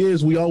cool thing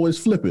is, we always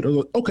flip it.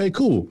 Like, okay,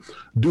 cool,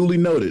 duly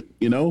noted.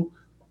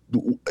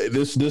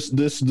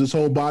 This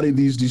whole body,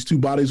 these two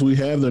bodies we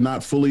have, they're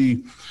not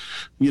fully,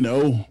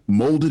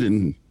 molded,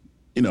 and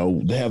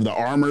they have the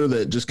armor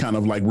that just kind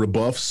of like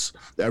rebuffs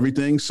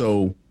everything.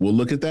 So we'll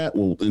look at that,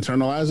 we'll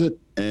internalize it,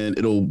 and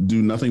it'll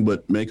do nothing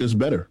but make us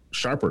better,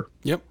 sharper.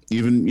 Yep.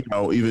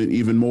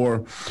 Even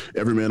more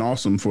Everyman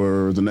awesome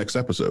for the next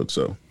episode.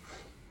 So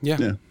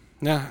yeah,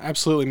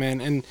 absolutely, man.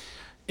 And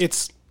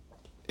it's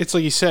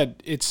like you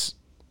said, it's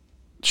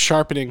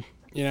sharpening,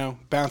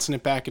 bouncing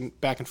it back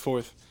and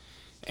forth.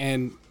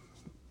 And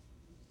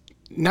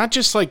not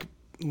just like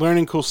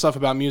learning cool stuff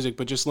about music,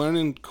 but just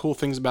learning cool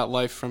things about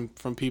life from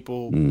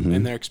people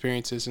and their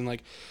experiences. And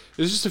like,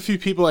 there's just a few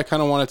people I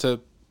kind of wanted to,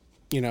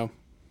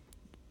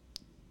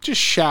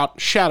 just shout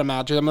them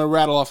out. I'm going to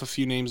rattle off a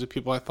few names of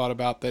people I thought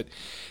about that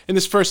in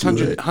this first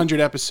 100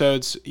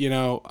 episodes,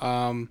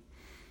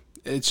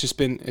 it's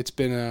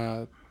been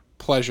a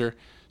pleasure.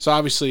 So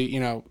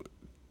obviously,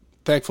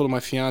 thankful to my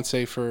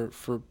fiance for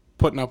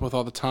putting up with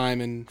all the time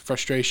and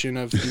frustration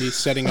of me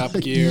setting up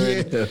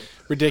gear and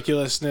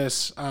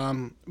ridiculousness.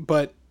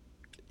 But,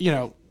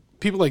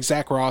 people like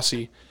Zach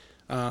Rossi,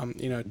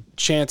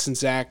 Chance and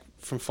Zach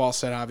from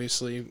Falset,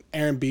 obviously,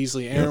 Aaron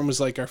Beasley. Aaron was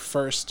like our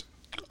first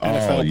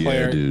NFL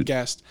player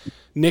guest.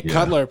 Nick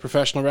Cutler,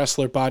 professional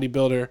wrestler,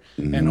 bodybuilder,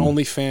 and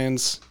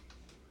OnlyFans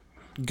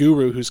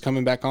guru who's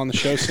coming back on the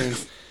show soon.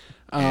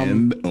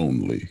 And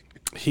only.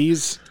 He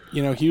was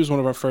one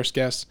of our first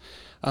guests.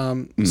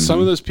 Some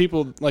of those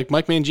people, like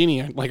Mike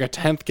Mangini, like our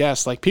 10th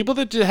guest, like people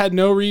that had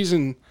no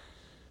reason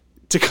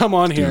to come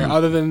on here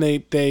other than they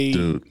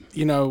knew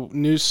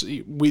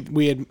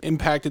we had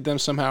impacted them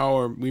somehow,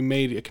 or we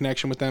made a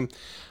connection with them.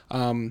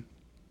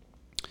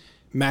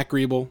 Matt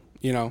Griebel,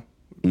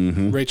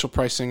 Rachel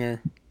Preisinger,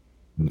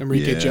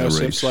 Enrique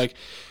Josephs, like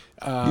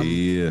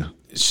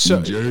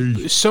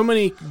so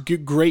many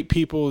great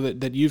people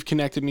that you've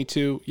connected me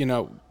to,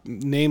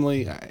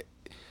 namely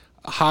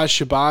Haj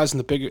Shabazz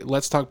and the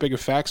Let's Talk Bigger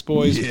Facts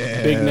boys,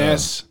 Big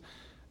Ness,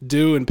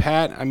 Do and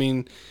Pat. I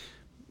mean,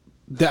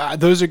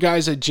 those are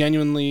guys that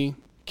genuinely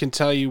can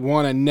tell you,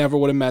 one, I never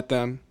would have met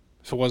them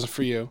if it wasn't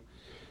for you,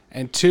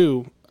 and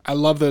two, I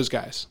love those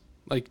guys.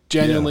 Like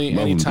genuinely,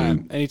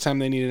 anytime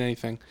they needed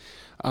anything.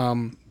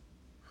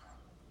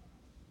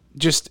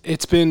 Just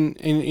it's been,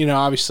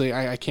 obviously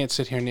I can't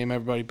sit here and name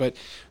everybody, but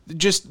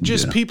just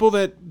people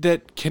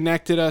that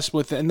connected us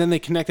with, and then they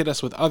connected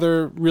us with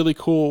other really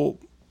cool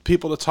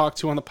people to talk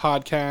to on the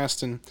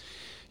podcast, and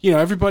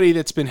everybody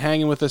that's been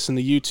hanging with us in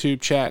the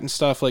YouTube chat and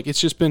stuff. Like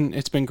it's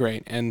been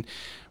great, and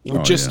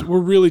we're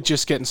really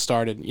just getting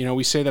started.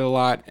 We say that a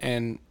lot,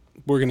 and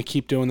we're gonna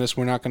keep doing this.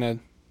 We're not gonna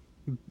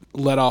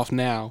let off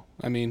now.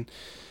 I mean,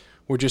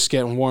 we're just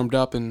getting warmed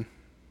up and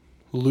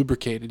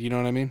lubricated. You know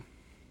what I mean?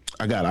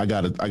 I got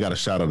to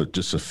shout out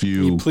just a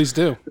few. Please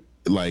do.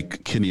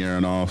 Like Kenny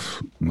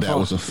Aronoff, that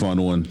was a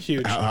fun one.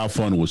 Huge. How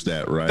fun was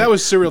that, right? That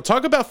was surreal.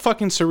 Talk about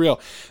fucking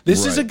surreal.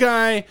 This is a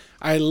guy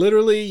I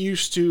literally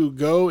used to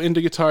go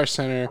into Guitar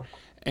Center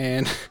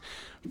and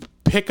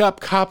pick up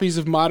copies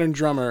of Modern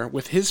Drummer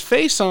with his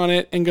face on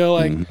it and go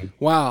like,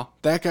 wow,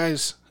 that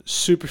guy's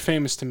super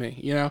famous to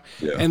me,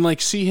 and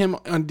like see him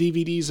on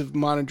DVDs of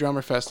Modern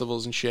Drummer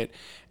festivals and shit.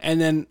 And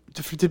then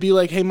to be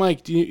like, hey,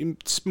 Mike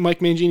Mike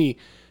Mangini,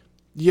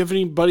 do you have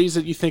any buddies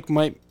that you think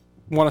might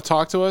want to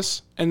talk to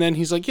us? And then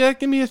he's like, yeah,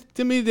 give me a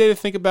day to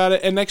think about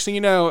it. And next thing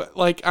you know,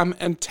 like I'm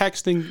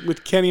texting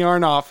with Kenny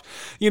Aronoff,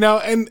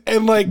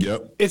 and like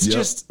it's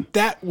just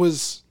that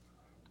was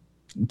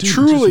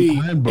truly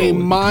a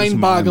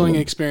mind-boggling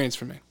experience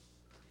for me.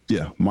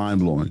 Yeah,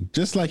 mind-blowing.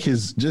 Just like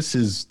his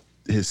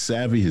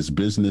savvy, his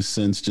business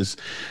sense, just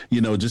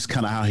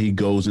kind of how he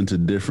goes into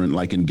different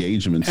like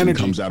engagements and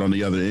comes out on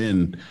the other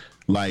end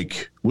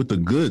like with the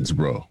goods,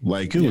 bro.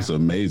 Like it was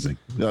amazing.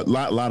 A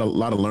lot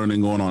of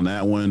learning going on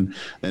that one.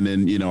 And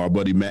then our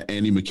buddy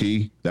Andy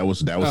McKee, that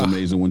was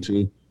amazing one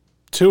too.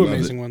 Two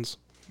amazing ones.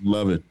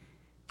 Love it.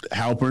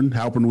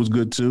 Halpern was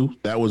good too.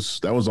 That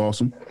was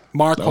awesome.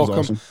 Mark Holcomb.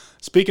 Awesome.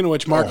 Speaking of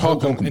which, Mark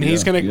Holcomb, and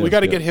he's we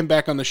got to get him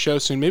back on the show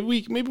soon.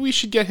 Maybe we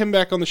should get him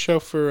back on the show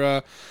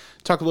for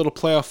talk a little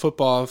playoff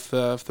football if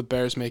the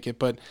Bears make it.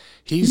 But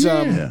he's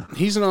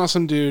an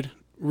awesome dude.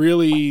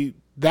 Really,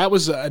 that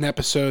was an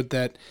episode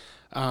that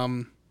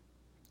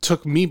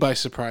took me by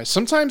surprise.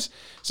 Sometimes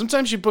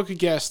you book a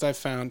guest, I've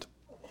found,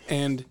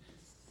 and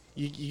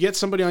you get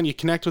somebody on, you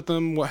connect with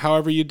them,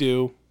 however you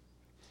do,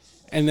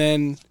 and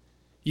then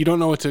you don't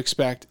know what to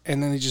expect,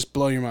 and then they just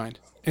blow your mind.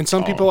 And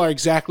some people are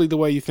exactly the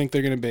way you think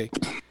they're going to be.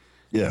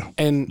 Yeah.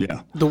 And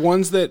the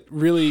ones that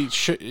really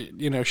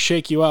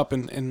shake you up,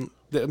 and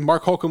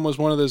Mark Holcomb was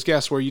one of those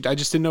guests where I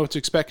just didn't know what to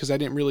expect because I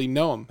didn't really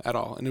know him at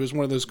all, and it was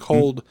one of those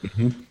cold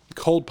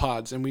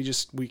pods, and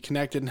we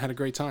connected and had a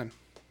great time.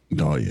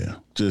 Oh yeah,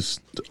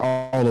 just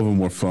all of them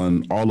were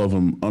fun. All of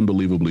them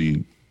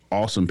unbelievably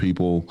awesome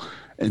people,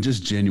 and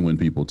just genuine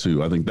people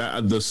too. I think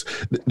that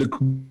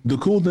the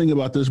cool thing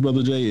about this,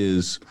 Brother Jay,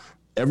 is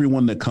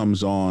everyone that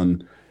comes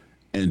on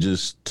and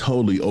just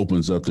totally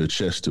opens up their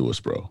chest to us,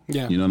 bro.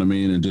 Yeah, you know what I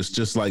mean, and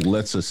just like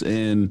lets us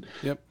in.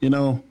 Yep.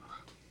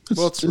 It's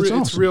awesome.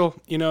 It's real.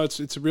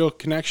 It's real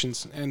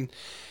connections, and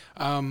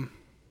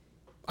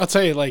I'll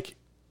tell you, like,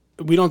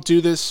 we don't do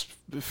this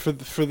for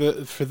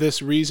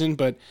this reason,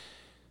 but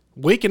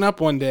waking up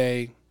one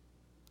day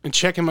and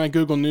checking my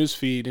Google News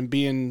feed and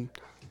being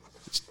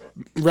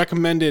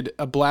recommended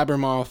a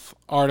Blabbermouth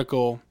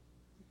article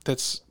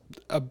that's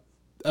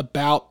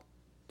about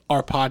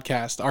our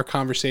podcast, our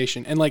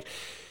conversation, and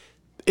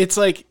it's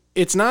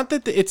not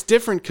that it's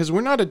different because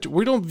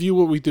we don't view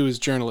what we do as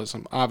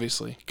journalism,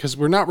 obviously, because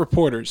we're not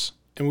reporters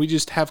and we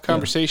just have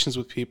conversations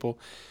with people,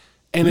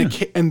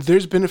 and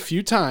there's been a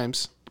few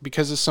times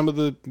because of some of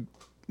the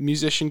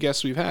musician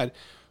guests we've had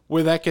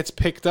where that gets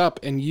picked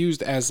up and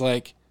used as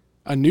like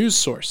a news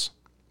source.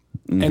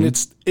 And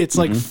it's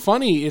like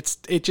funny.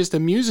 It just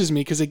amuses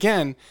me because,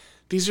 again,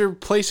 these are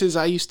places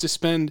I used to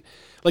spend,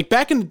 like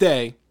back in the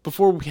day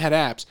before we had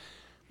apps,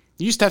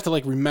 you used to have to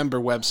like remember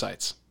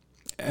websites.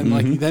 And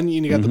like then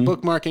you got the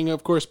bookmarking,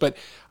 of course, but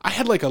I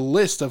had like a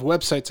list of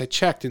websites I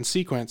checked in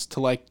sequence to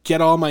like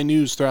get all my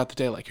news throughout the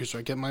day. Like, here's where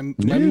I get my you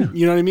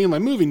know what I mean? My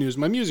movie news,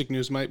 my music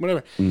news, my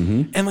whatever.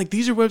 And like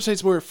these are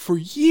websites where for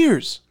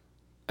years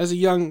as a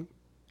young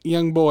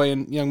boy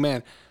and young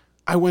man,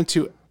 I went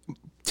to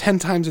 10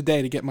 times a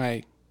day to get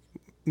my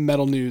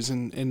metal news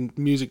and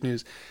music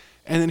news.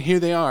 And then here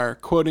they are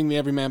quoting the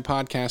Everyman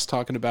Podcast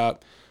talking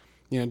about,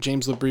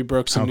 James LeBrie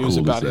broke some news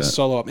about his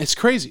solo album. It's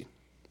crazy.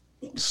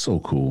 So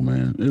cool,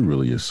 man. It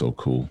really is so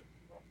cool.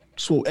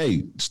 So,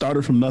 hey,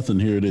 started from nothing.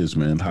 Here it is,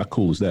 man. How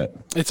cool is that?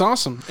 It's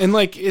awesome. And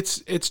like,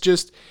 it's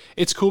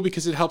cool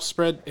because it helps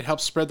spread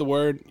the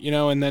word,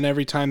 and then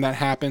every time that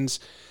happens,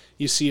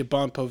 you see a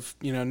bump of,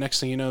 next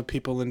thing you know,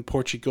 people in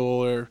Portugal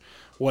or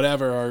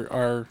whatever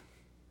are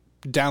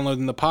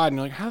downloading the pod, and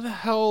you're like, how the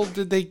hell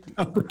did they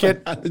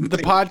get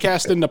the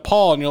podcast in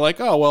Nepal? And you're like,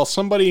 oh, well,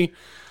 somebody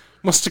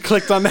must have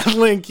clicked on that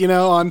link,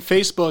 on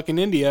Facebook in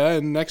India,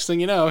 and next thing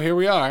you know, here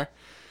we are.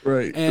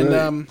 Right.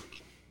 And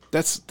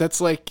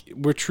that's like,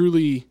 we're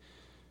truly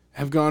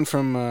have gone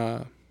from,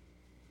 I'm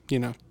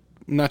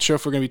not sure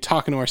if we're going to be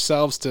talking to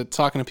ourselves to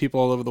talking to people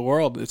all over the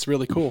world. It's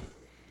really cool.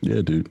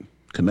 Yeah, dude.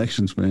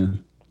 Connections,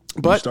 man.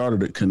 But you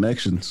started at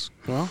connections.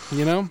 Well,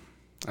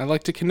 I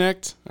like to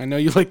connect. I know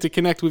you like to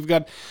connect. We've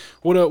got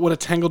what a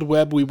tangled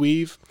web we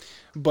weave.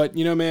 But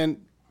man,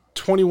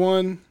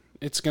 21.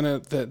 It's gonna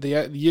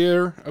the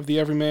year of the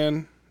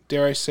Everyman,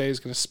 dare I say,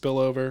 is gonna spill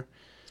over.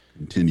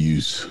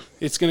 Continues.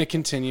 It's gonna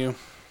continue.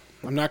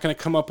 I'm not going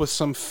to come up with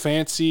some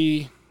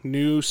fancy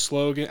new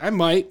slogan. I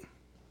might.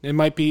 It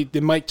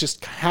might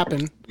just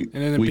happen, and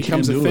then it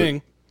becomes a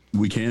thing.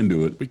 We can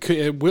do it.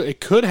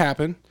 It could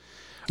happen.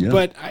 Yeah.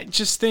 But I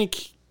just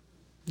think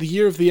the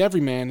year of the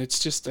everyman, I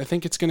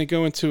think it's going to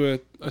go into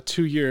a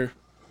 2-year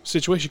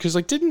situation. Because,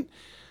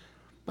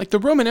 the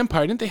Roman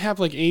Empire, didn't they have,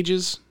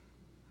 ages,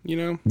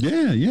 Yeah.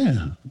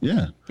 Maybe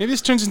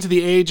this turns into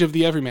the age of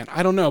the everyman.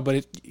 I don't know,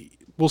 but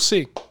we'll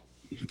see.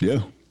 Yeah.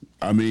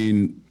 I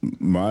mean,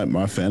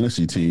 my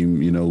fantasy team,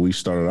 we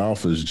started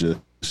off as just,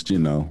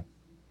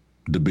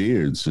 the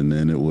Beards, and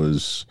then it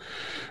was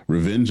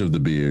Revenge of the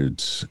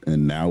Beards,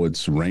 and now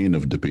it's Reign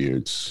of the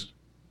Beards.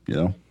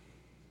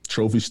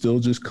 Trophy still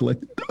just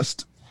collecting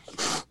dust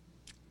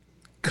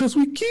because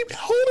we keep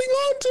holding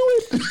on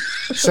to it.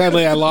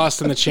 Sadly, I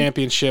lost in the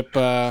championship.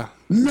 No.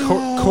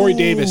 Corey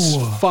Davis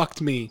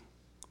fucked me.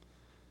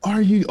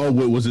 Are you? Oh,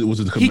 what was it? Was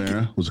it the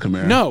Kamara? Was it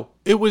Kamara? No,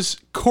 it was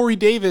Corey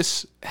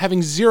Davis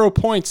having 0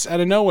 points out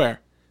of nowhere.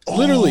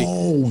 Literally.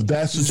 Oh,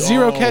 that's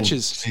 0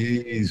 catches.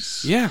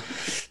 Jeez. Yeah.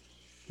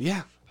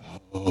 Yeah.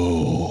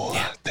 Oh,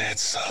 yeah. That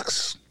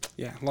sucks.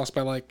 Yeah, lost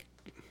by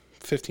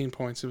 15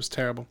 points. It was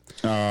terrible.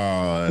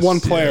 Oh, one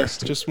player,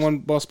 just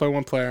lost by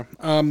one player.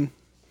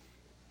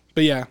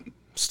 But yeah,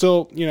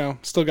 still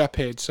got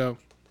paid, so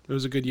it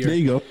was a good year. There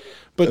you go.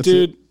 But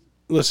dude,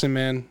 listen,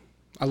 man,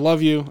 I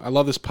love you. I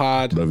love this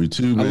pod. Love you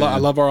too, man. I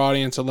love our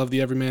audience. I love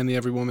the everyman, the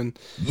everywoman.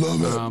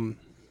 Love it.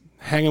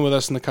 Hanging with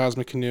us in the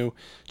Cosmic Canoe.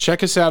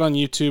 Check us out on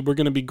YouTube. We're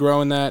going to be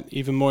growing that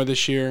even more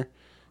this year.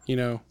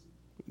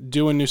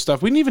 Doing new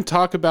stuff. We didn't even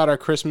talk about our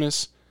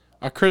Christmas.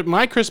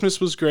 My Christmas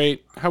was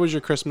great. How was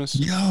your Christmas?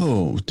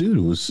 Yo, dude,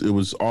 it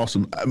was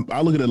awesome.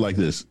 I look at it like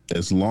this: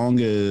 as long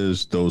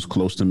as those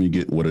close to me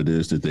get what it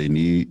is that they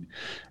need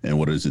and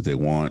what it is that they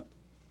want,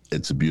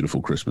 it's a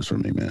beautiful Christmas for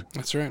me, man.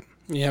 That's right.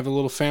 You have a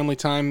little family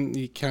time.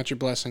 You count your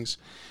blessings.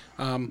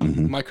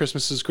 My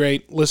Christmas is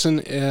great.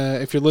 Listen,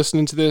 if you're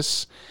listening to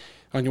this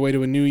on your way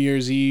to a New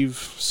Year's Eve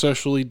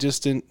socially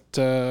distant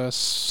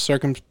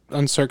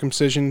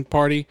uncircumcision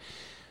party,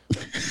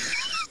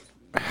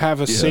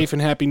 have a safe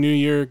and happy New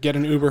Year. Get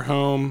an Uber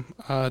home.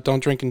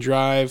 Don't drink and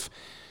drive.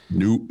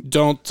 Nope.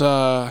 Don't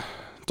do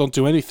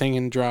anything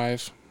and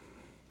drive.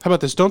 How about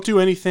this? Don't do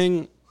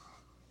anything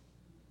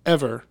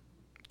ever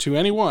to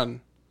anyone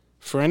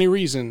for any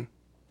reason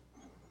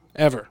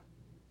ever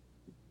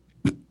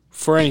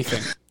for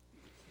anything.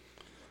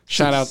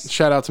 Shout out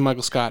to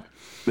Michael Scott.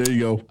 There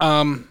you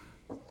go.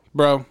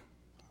 Bro,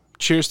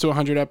 cheers to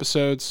 100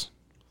 episodes.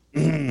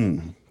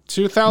 To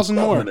 1,000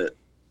 more.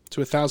 To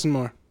 1,000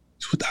 more.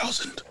 To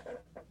 1,000.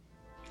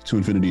 To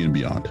infinity and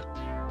beyond.